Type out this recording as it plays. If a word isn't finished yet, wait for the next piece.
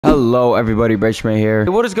Hello everybody, Bridgman here. Hey,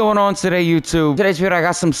 what is going on today, YouTube? Today's video, I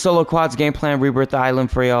got some solo quads gameplay on Rebirth Island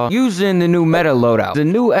for y'all, using the new meta loadout, the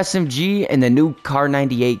new SMG, and the new Car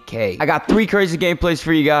 98K. I got 3 crazy gameplays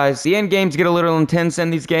for you guys. The end games get a little intense in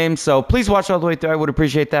these games, so please watch all the way through. I would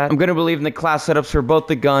appreciate that. I'm gonna be leaving the class setups for both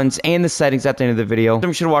the guns and the settings at the end of the video, so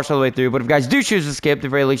you should watch all the way through. But if you guys do choose to skip, the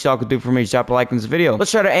very least y'all could do for me is drop a like in this video. Let's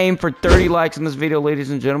try to aim for 30 likes in this video, ladies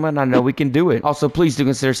and gentlemen. I know we can do it. Also, please do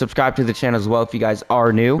consider subscribe to the channel as well if you guys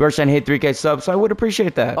are new. We're trying to hit 3K subs, so I would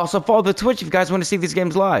appreciate that. Also, follow the Twitch if you guys want to see these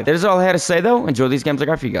games live. That is all I had to say, though. Enjoy these games I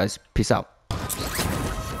got for you guys. Peace out.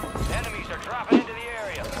 Enemies are dropping into the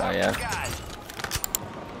area. Oh, yeah.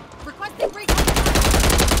 Requesting recon.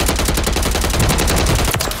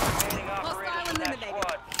 Remaining operators from that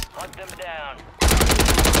squad. Hunt them down.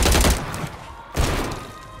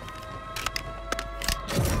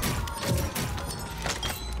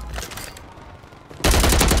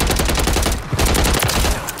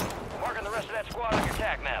 Marking the rest of that squad on your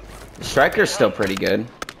attack map. The Striker's still pretty good.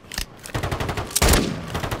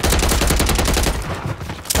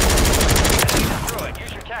 Destroy it.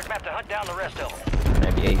 Use your attack map to hunt down the rest of them.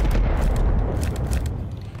 Maybe 8.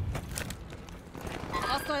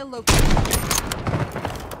 Hostile located.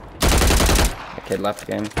 The kid left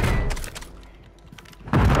the game.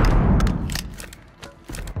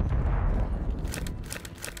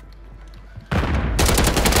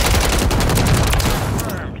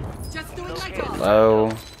 Just doing my job.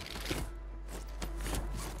 Low.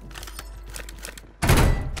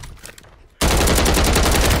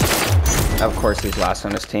 Of course, he's last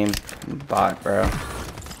on his team. Bot, bro.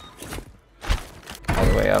 All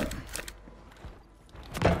the way up.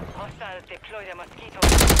 Hostiles deploy the mosquito.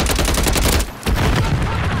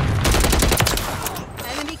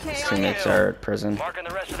 Enemy His KIA. teammates are at prison. Marking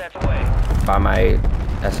the rest of that's away. By my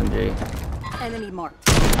SMG. Enemy mark.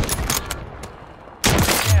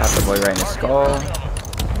 Got the boy right in the skull.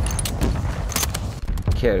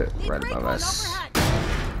 Kid right above us.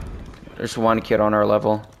 There's 1 kid on our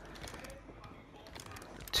level.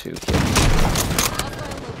 2 kids.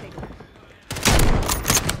 Hostile located.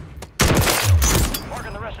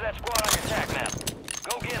 Marking the rest of that squad on your attack map.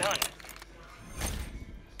 Go get hunting.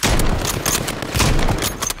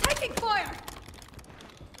 Taking fire.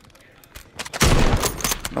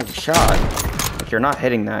 No shot. If you're not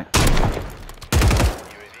hitting that. UAV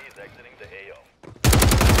is exiting the AO.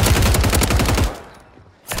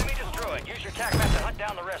 Enemy destroyed. Use your attack map to hunt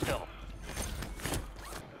down the rest of them.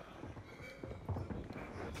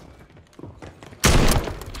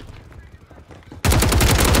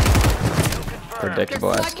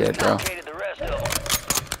 Predictable ass kid, bro. Located the rest of them.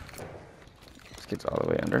 This kid's all the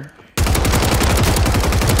way under.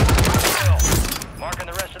 Marking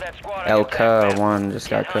the rest of that squad on your attack LK map. 1 just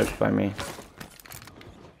got cooked by me.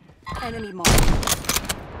 Enemy mark.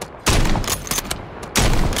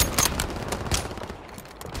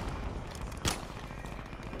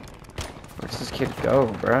 Where does this kid go,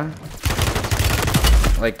 bruh?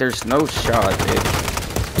 Like, there's no shot, dude.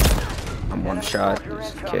 I'm 1 shot.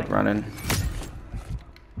 There's a kid running.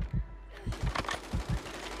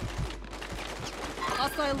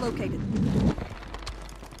 Hostile located.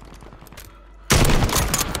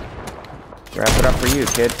 Wrap it up for you,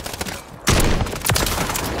 kid.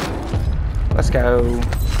 Let's go.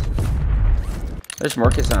 There's more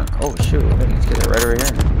kids on. Oh, shoot. Look, these kids are right over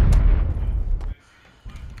here.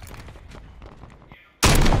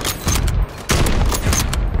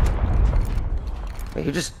 Wait,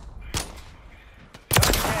 you just...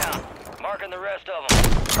 Down. Marking the rest of them.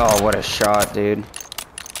 Oh, what a shot, dude.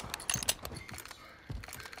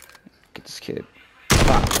 Get this kid.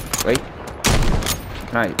 Ah, wait.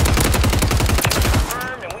 Can I...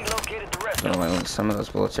 Confirmed, and we located the rest of them. Oh, some of those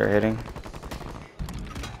bullets are hitting.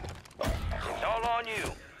 It's all on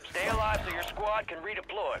you. Stay alive so your squad can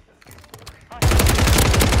redeploy.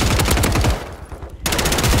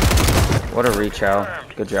 What a reach out.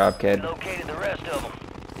 Good job, We kid. located the rest of them.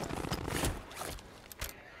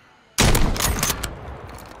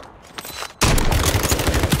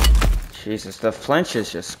 Jesus, the flinch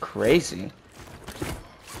is just crazy.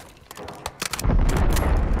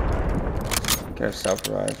 Get a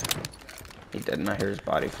self-revive. He didn't. I hear his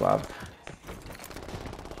body flop.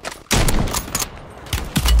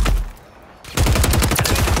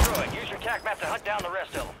 Destroyed. Use your attack map to hunt down the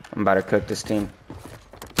rest of them. I'm about to cook this team.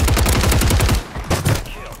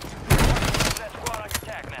 Kill. That squad on your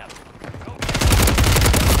attack map. Go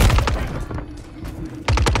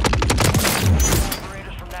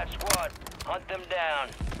operators from that squad. Hunt them down.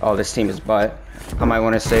 Oh, this team is butt. I might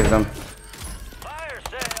want to save them. Fire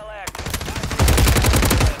sale active.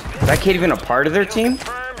 Is that kid even a part of their team?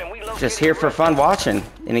 Confirmed, and we located Just here for fun watching,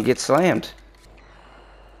 and it gets slammed.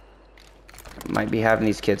 Might be having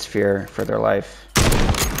these kids fear for their life.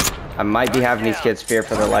 I might be having these kids fear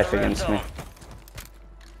for their life against me.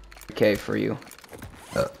 Okay, for you.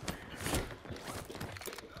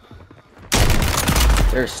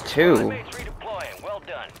 There's two. Well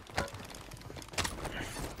done.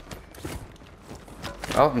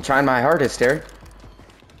 Oh, I'm trying my hardest here.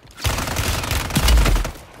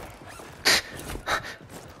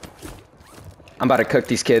 I'm about to cook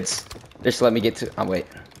these kids. Just let me get to. Oh, wait.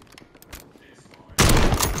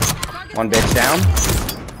 One bitch down.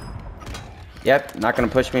 Yep, not gonna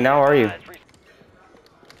push me now, are you? Enemy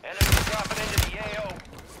dropping into the AO.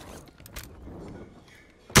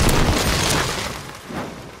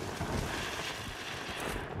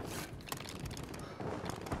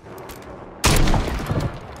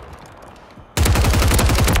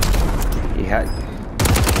 He had.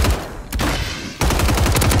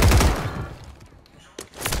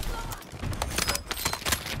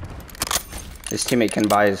 His teammate can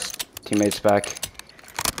buy his teammates back.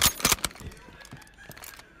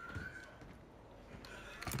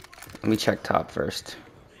 Let me check top first.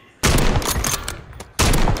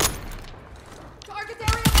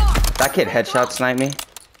 That kid headshot sniped me.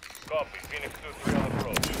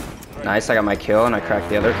 Nice, I got my kill and I cracked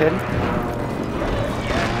the other kid.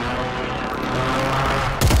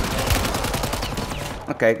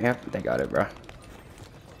 Okay, yep, they got it, bro.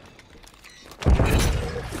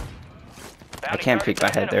 I can't peek my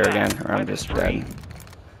head there again, or I'm just dead.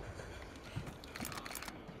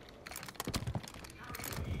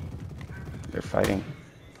 They're fighting.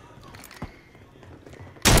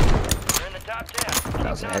 That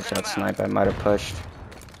was a headshot snipe. I might have pushed.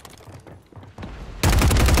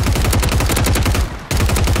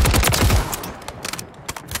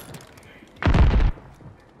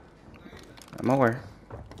 I'm aware.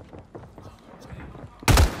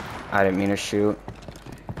 I didn't mean to shoot.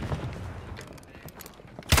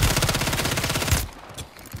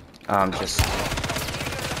 Just.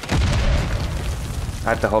 I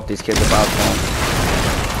have to hope these kids are about them.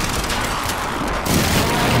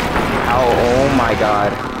 Oh my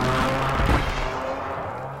god.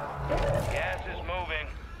 Gas is moving.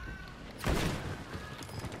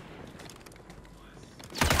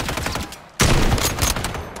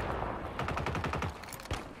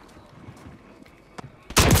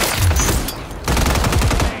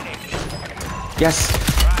 Yes.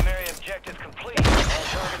 Primary objective complete. All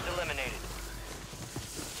targets eliminated.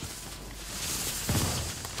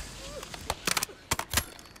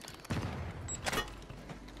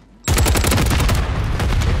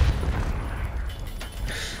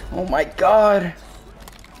 Oh my god.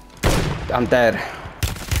 I'm dead.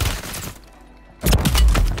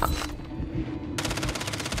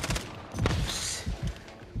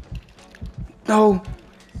 No.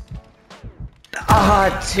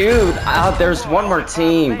 Dude. There's one more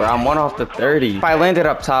team, bro. I'm 1 off the 30. If I landed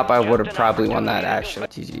up top, I would have probably won that, actually.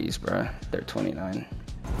 GG's, bro. They're 29.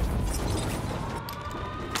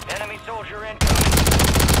 Enemy soldier incoming.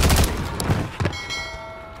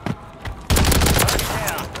 Target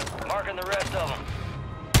down. Marking the rest of them.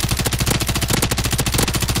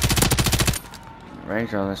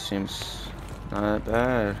 Range on this seems not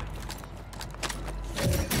bad.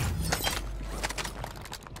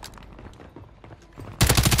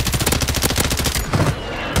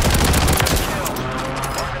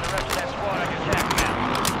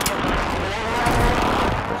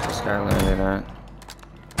 I landed at.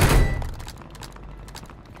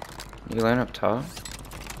 You land up top?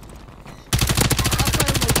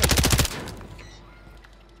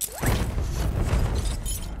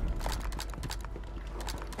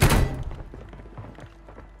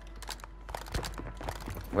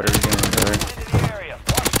 What are we doing, brother? Into the area.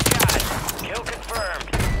 Watch the skies. Kill confirmed.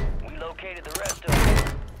 We located the rest of them.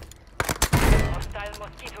 Hostile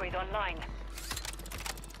mosquito is online.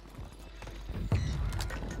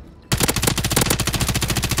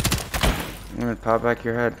 I'm gonna pop back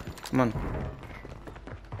your head. Come on.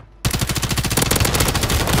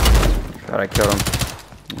 Thought I killed him.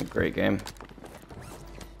 Great game.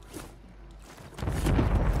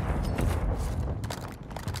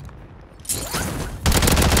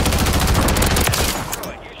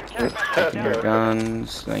 Taking your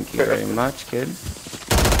guns. Thank you very much, kid.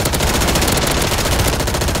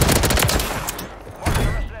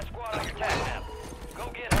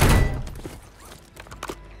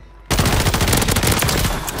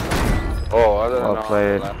 Well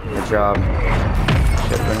played. Good job.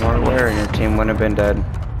 Should have been more aware and your team wouldn't have been dead.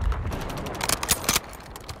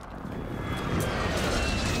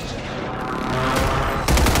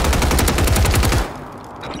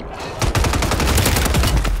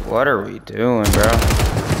 What are we doing, bro?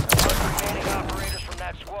 Remaining operators from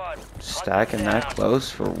that squad. Stacking that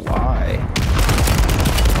close for why?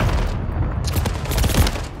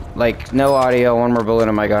 Like, no audio, one more bullet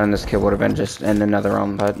in my gun, and this kill would have been just in another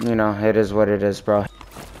room. But, you know, it is what it is, bro.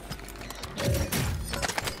 Kill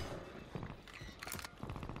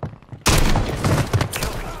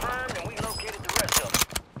confirmed, and we located the rest of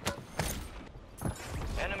them.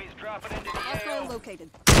 Enemies dropping into the Hostile AO. located.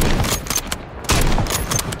 Kill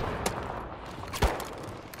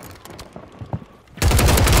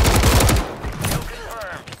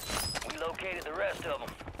confirmed. We located the rest of them.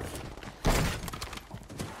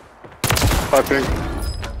 Fucking.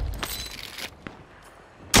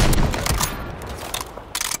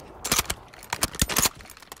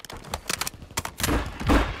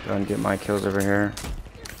 Go and get my kills over here.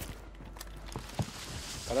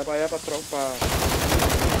 Para para allá, para tropa.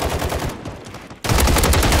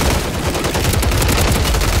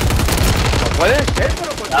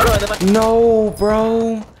 No,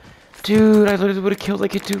 bro. Dude, I literally would have killed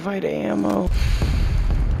like a 2-fight ammo.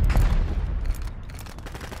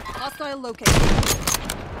 Hostile located.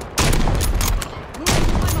 Moving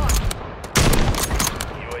to my mark.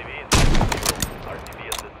 UAV in RCB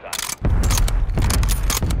at this time.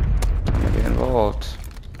 Get involved.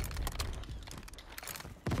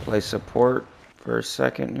 Play support for a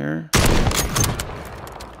second here.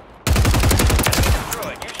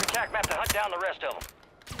 Destroyed. Use your tac map to hunt down the rest of them.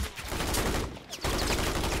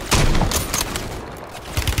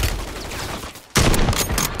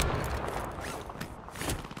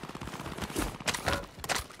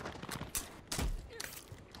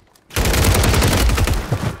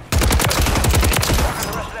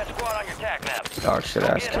 Marking the rest of that squad on your tac map. Dog shit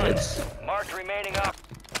ass Get hunting. kids. Marked remaining op.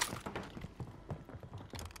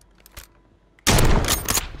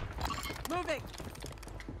 Moving.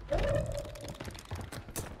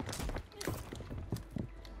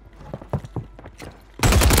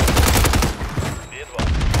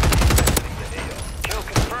 Kill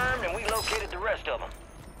confirmed, and we located the rest of them.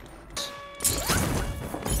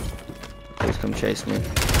 Please come chase me.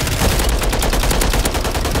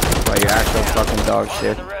 By your actual fucking dog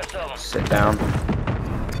shit. The rest of them. Sit down.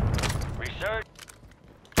 Research.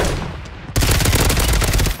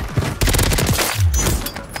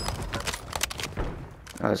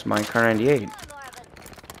 Oh, that's my car 98.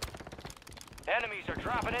 Enemies are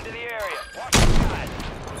dropping into the area. Watch the skies.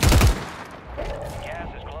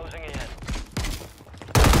 Gas is closing in.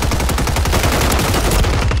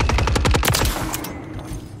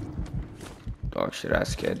 Dog shit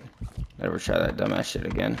ass kid. Never try that dumbass shit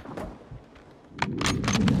again.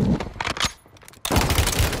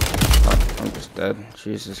 Oh, I'm just dead.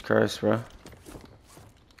 Jesus Christ, bro. You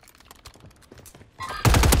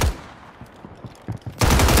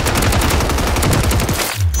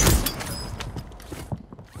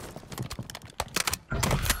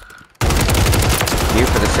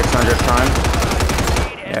for the 600th time?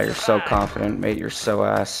 Yeah, you're so confident, mate. You're so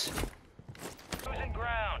ass. Losing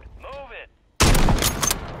ground. Move it.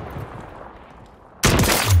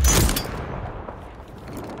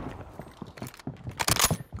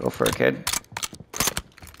 Go for it, kid.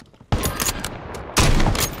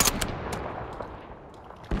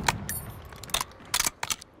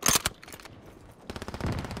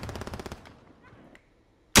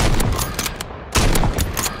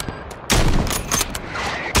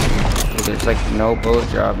 Dude, there's like no bullet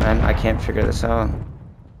drop, man. I can't figure this out.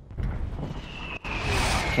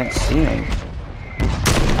 I can't see him.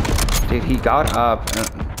 Dude, he got up.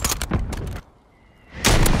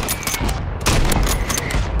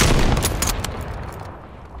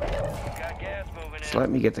 Got gas moving Just in. let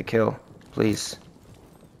me get the kill, please.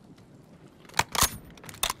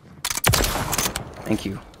 Thank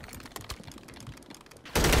you.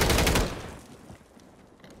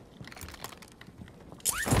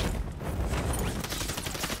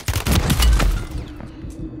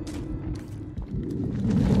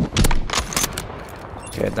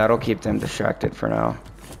 Okay, that'll keep them distracted for now.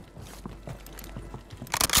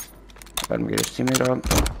 Let him get his teammate up.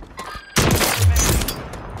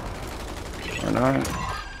 Or not.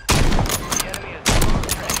 The enemy is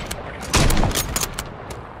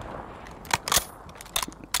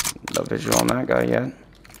No visual on that guy yet.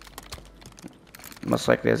 Most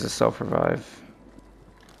likely has a self-revive.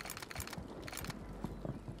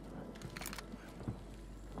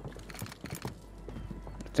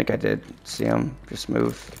 I think I did see him. Just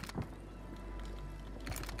move.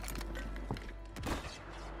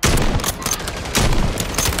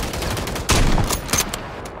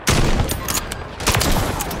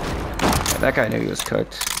 Yeah, that guy knew he was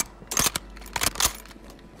cooked.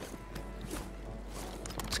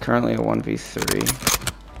 currently a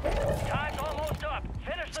 1v3. Time's almost up.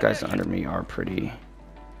 Finish These the guys mission. under me are pretty.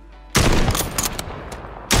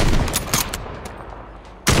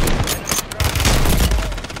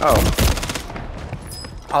 Oh.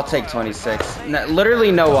 I'll take 26.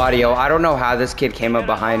 Literally no audio. I don't know how this kid came up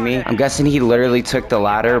behind me. I'm guessing he literally took the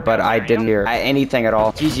ladder, but I didn't hear anything at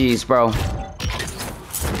all. GG's, bro. Enemies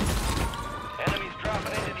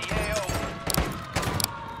dropping into the AO.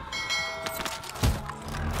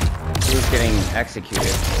 He was getting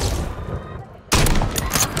executed.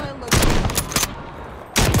 Hostile located.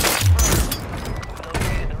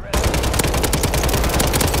 Located the rest.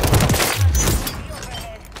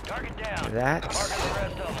 Target down. That. Marking the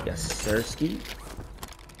rest of them. Yes, Sirski.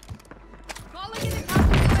 Calling in a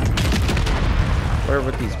counter. What are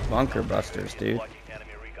with these bunker busters, dude? Watching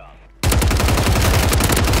enemy recon.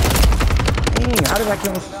 Dang, how did I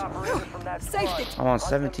kill him? Operators from that Safety. I'm on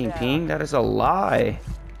 17 ping? That is a lie.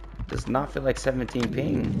 Does not feel like 17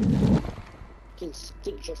 ping. Fucking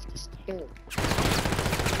stick drift is terrible.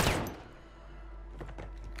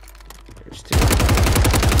 There's two.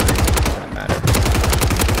 Doesn't matter.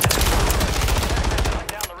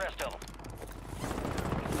 down the rest of them.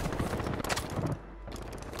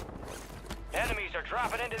 Enemies are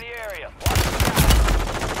dropping into the area.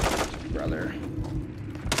 Brother.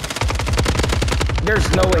 There's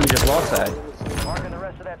no way you just lost that. Marking the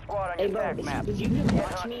rest of that squad on Hey your bro, attack map. if you could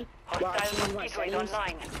watch me while I Hostile change my mosquitoes settings,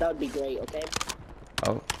 online. that would be great, okay?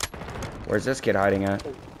 Oh. Where's this kid hiding at?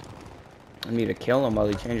 I need to kill him while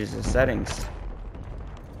he changes his settings.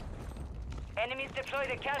 Enemies deploy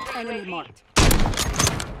the counter Enemy UAV. marked.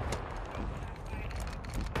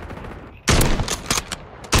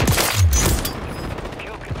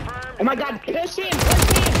 Kill confirmed. Oh my god, push him!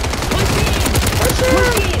 Push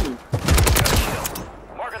him!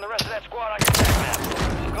 Marking the rest of that squad on your attack map.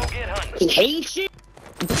 Go get hunting. Fucking hate you!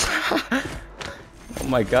 Oh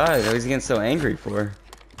my god, what is he getting so angry for?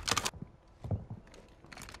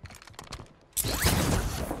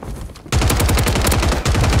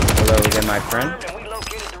 Hello again, my friend. And we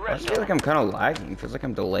located the I rest feel of like I'm kind of lagging. Feels like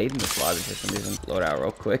I'm delayed in this lobby for some reason. Load out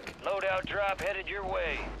real quick. Loadout drop headed your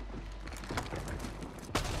way.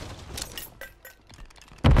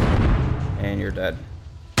 And you're dead.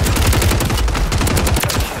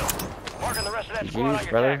 Marking the rest of that GG's, squad on your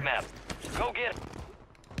brother. attack map. Go get him.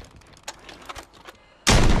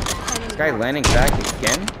 This guy landing back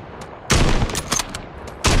again?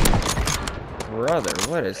 Brother,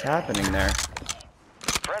 what is happening there?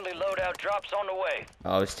 Friendly loadout drops on the way.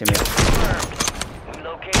 Oh, his teammate Confirmed. We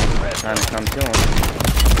located the rest trying of to come to him.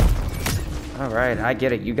 Alright, I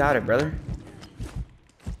get it. You got it, brother.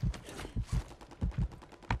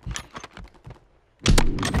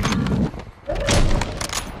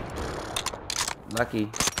 Lucky.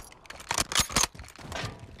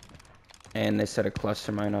 And they set a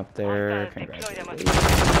cluster mine up there. Congratulations.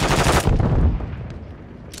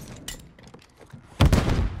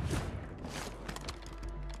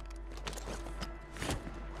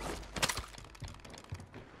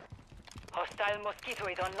 Hostile mosquito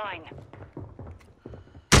is online.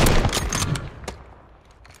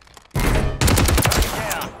 Target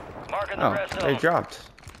down. Marking the Oh, rest of they them. dropped.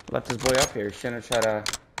 Left his boy up here. Shouldn't have tried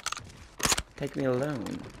to take me alone.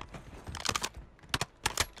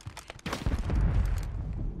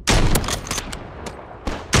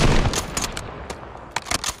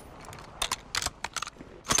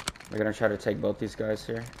 We're gonna try to take both these guys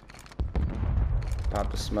here. Pop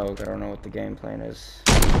the smoke. I don't know what the game plan is.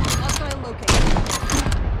 Hostile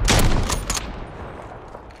located.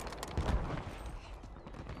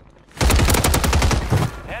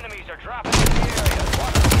 Enemies are dropping in the area.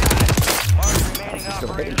 Watch the skies. Mark remaining Still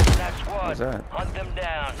operators hitting. in that squad. What's that? Hunt them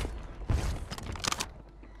down.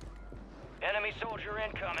 Enemy soldier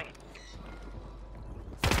incoming.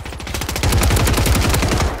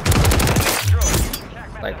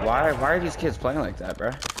 Like, why are these kids playing like that,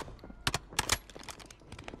 bruh?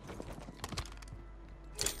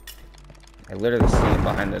 I literally see him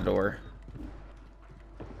behind the door.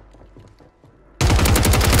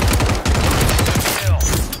 Kill.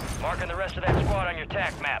 Marking the rest of that squad on your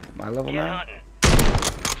tac map. My level Get now? hunting.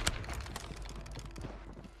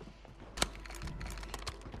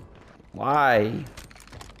 Why?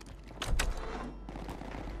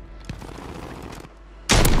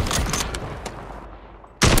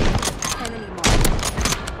 Enemy marked.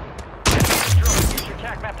 Enemy destroyed. Use your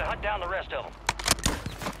tac map to hunt down the rest of them.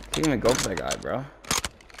 Can't even go for that guy, bro.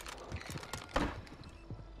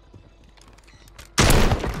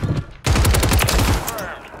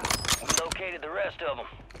 Confirmed. We located the rest of them.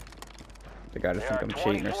 They gotta There think are I'm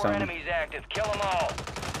cheating or 24 something. enemies active. Kill them all.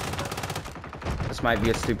 This might be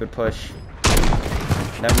a stupid push.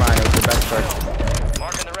 Never mind, it was the best push.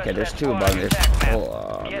 Marking the rest Okay, of there's that two squad above on your this. attack map. Oh,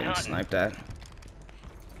 I'm Get getting hunting. sniped at.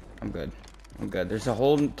 I'm good. I'm good. There's a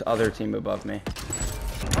whole other team above me.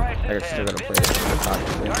 Price I is guess still head. gotta play Business this. is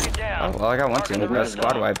Possibly. target down. Oh, well, I got one team. Marking the That's rest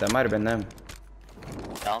squad zone. wipe. That might have been them.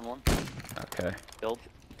 Down one. Okay. Killed.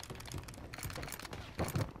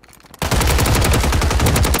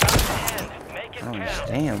 Make it I don't count.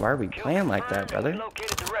 understand. Why are we Kill playing like that, confirmed, and brother? we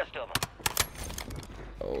located the rest of them.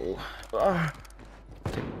 Oh.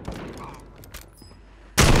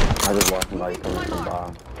 I just watched somebody coming from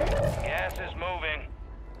behind. Gas is moving.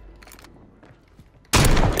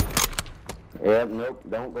 Yep, nope,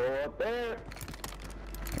 don't go up there.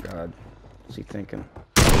 Oh, God. What's he thinking?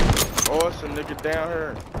 Oh, it's a nigga down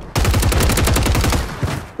here.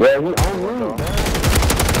 Yeah, he on you.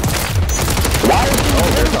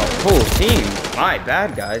 Oh, there's a full team. My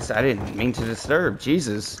bad, guys. I didn't mean to disturb.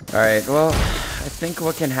 Jesus. All right. Well, I think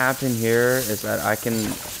what can happen here is that I can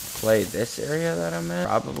play this area that I'm in.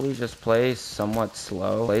 Probably just play somewhat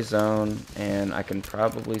slow. Play zone. And I can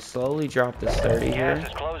probably slowly drop this 30 here. Gas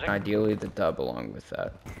is closing. Ideally, the dub along with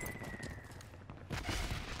that.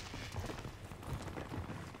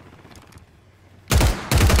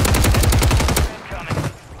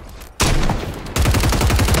 Incoming.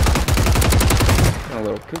 A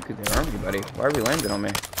little cuckoo there, aren't we, buddy? Why are we landing on me?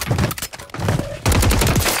 Down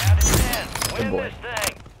to 10. Win boy. this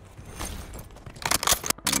thing.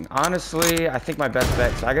 I mean, honestly, I think my best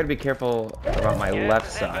bet. So I gotta be careful about my Gas left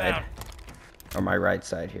is side. inbound. Or my right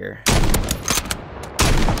side here.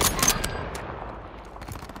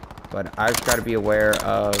 But I've got to be aware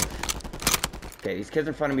of... Okay, these kids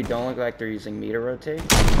in front of me don't look like they're using me to rotate.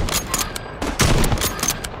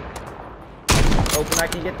 Hoping I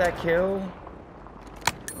can get that kill.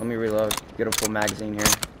 Let me reload. Get a full magazine here.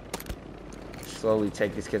 Slowly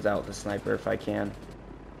take these kids out with the sniper if I can.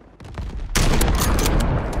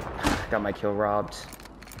 Got my kill robbed.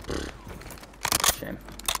 Shame.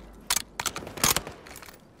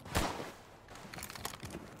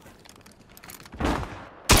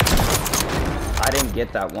 I didn't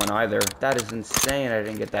get that one either. That is insane. I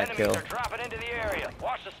didn't get that Enemies kill. are dropping into the area.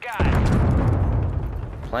 Watch the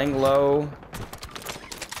sky. Playing low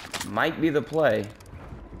might be the play.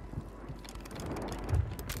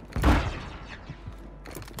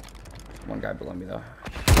 One guy below me though.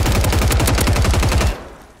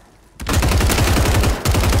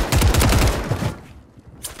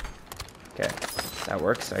 Okay, that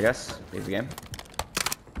works, I guess. Leave the game.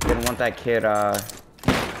 Didn't want that kid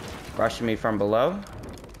rushing me from below.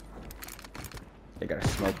 They got a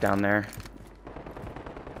smoke down there.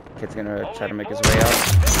 Kid's gonna try to make his way up.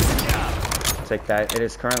 Take that. It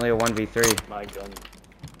is currently a 1v3. My gun.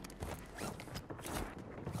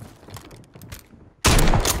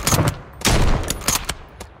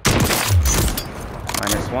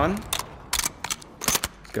 -1.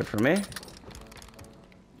 It's good for me.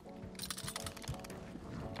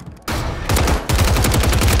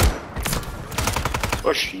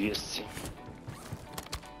 Oh, jeez.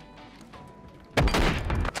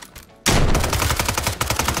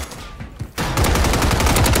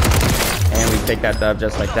 And we take that dub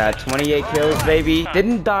just like that. 28 kills, baby.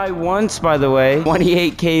 Didn't die once, by the way.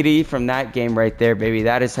 28 KD from that game right there, baby.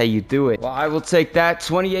 That is how you do it. Well, I will take that.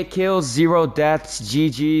 28 kills, 0 deaths.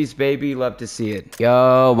 GG's, baby. Love to see it.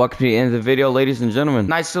 Yo, welcome to the end of the video, ladies and gentlemen.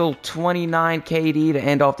 Nice little 29 KD to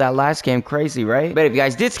end off that last game. Crazy, right? But if you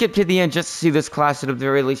guys did skip to the end just to see this class, at the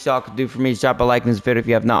very least y'all could do for me is drop a like in this video if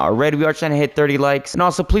you have not already. We are trying to hit 30 likes. And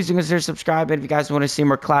also, please do consider subscribing if you guys want to see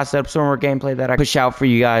more class setups or more gameplay that I push out for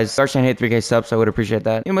you guys. We are trying to hit 3K subs, so I would appreciate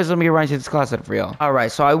that. Anyways, let me get right into this class setup for y'all.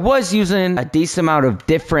 Alright, so I was using a decent amount of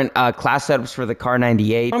different class setups for the Car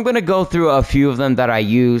 98. I'm going to go through a few of them that I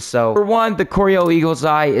use. So, for one, the Choreo Eagle's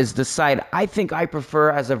Eye is the sight I think I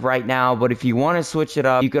prefer as of right now. But if you want to switch it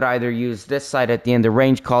up, you could either use this sight at the end, the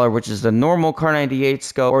range collar, which is the normal Car 98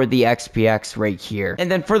 scope, or the XPX right here.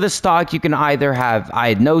 And then for the stock, you can either have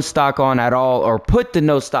no stock on at all, or put the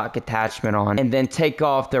no stock attachment on, and then take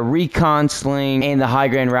off the recon sling and the high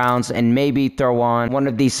grain rounds, and maybe throw on one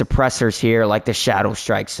of these suppressors here, like the Shadow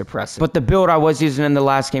Strike suppressor. But the build I was using in the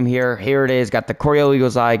last game here it is. Got the Choreo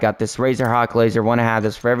Eagle's Eye, got this Razor Hawk laser. Want to have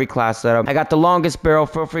this for every class setup. I got the longest barrel.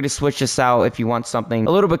 Feel free to switch this out if you want something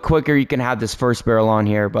a little bit quicker. You can have this first barrel on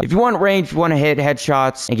here. But if you want range, want to hit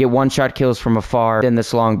headshots and get one-shot kills from afar, then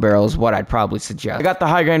this long barrel is what I'd probably suggest. I got the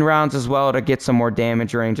high grain rounds as well to get some more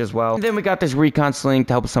damage range as well. And then we got this recon sling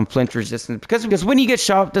to help with some flinch resistance, because when you get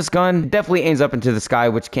shot with this gun, it definitely aims up into the sky,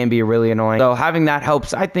 which can be really annoying. annoying. So having that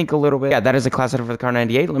helps, I think, a little bit. Yeah, that is a class setup for the Car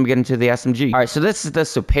 98. Let me get into the SMG. All right, so this is the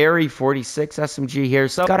Superi 46 SMG here.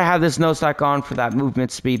 So gotta have this nose stack on for that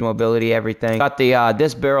movement, speed, mobility, everything. Got the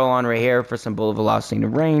this barrel on right here for some bullet velocity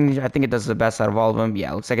and range. I think it does the best out of all of them.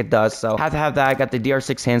 Yeah, looks like it does. So have to have that. Got the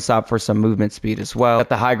DR6 hand stop for some movement speed as well. Got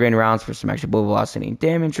the high grain rounds for some extra bullet velocity and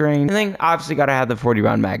damage range. And then obviously gotta have the 40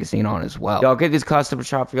 round magazine on as well. Y'all get these custom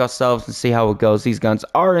shot for yourselves and see how it goes. These guns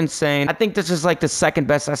are insane. I think this is like the second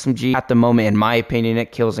best SMG at the moment, in my opinion.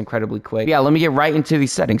 It kills incredibly quick. Yeah, let me get right into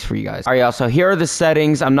these settings for you guys. All right, y'all. So here are the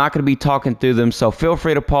settings. I'm not gonna be talking through them, so feel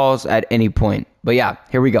free to pause at any point. But yeah,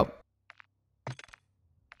 here we go.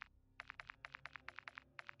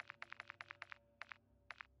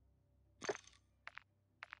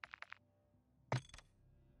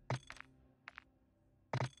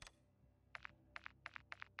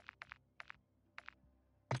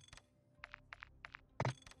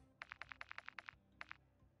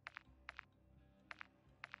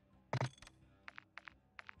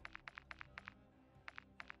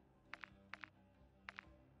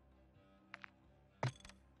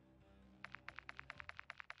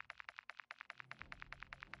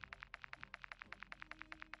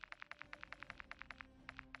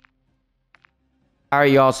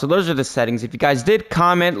 Alright, y'all, so those are the settings. If you guys did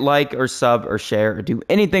comment, like, or sub, or share, or do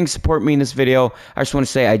anything to support me in this video, I just want to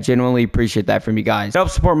say I genuinely appreciate that from you guys. It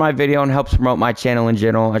helps support my video and helps promote my channel in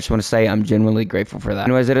general. I just want to say I'm genuinely grateful for that.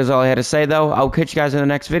 Anyways, that is all I had to say, though. I'll catch you guys in the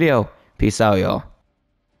next video. Peace out, y'all.